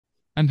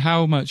And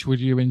how much would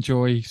you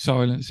enjoy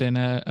silencing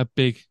a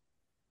big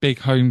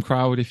home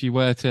crowd if you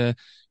were to,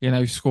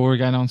 score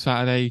again on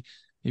Saturday?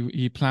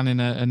 You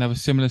planning another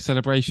similar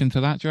celebration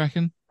to that, do you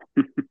reckon?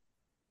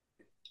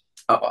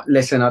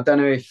 Listen, I don't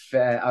know if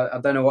I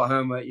don't know what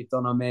homework you've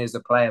done on me as a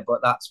player,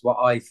 but that's what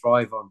I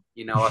thrive on.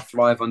 I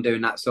thrive on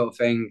doing that sort of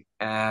thing.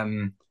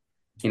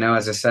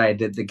 As I say,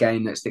 the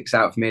game that sticks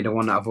out for me, the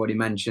one that I've already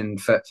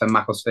mentioned for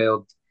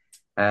Macclesfield.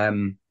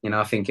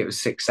 I think it was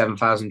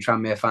 7,000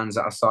 Tranmere fans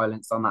that I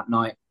silenced on that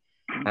night.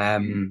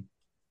 Um,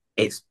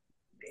 it's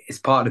it's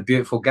part of the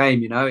beautiful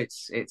game.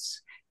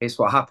 It's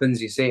what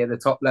happens. You see it at the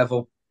top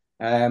level.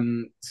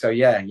 So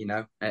yeah,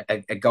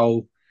 a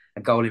goal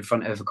in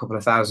front of a couple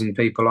of thousand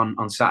people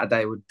on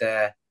Saturday would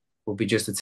be just a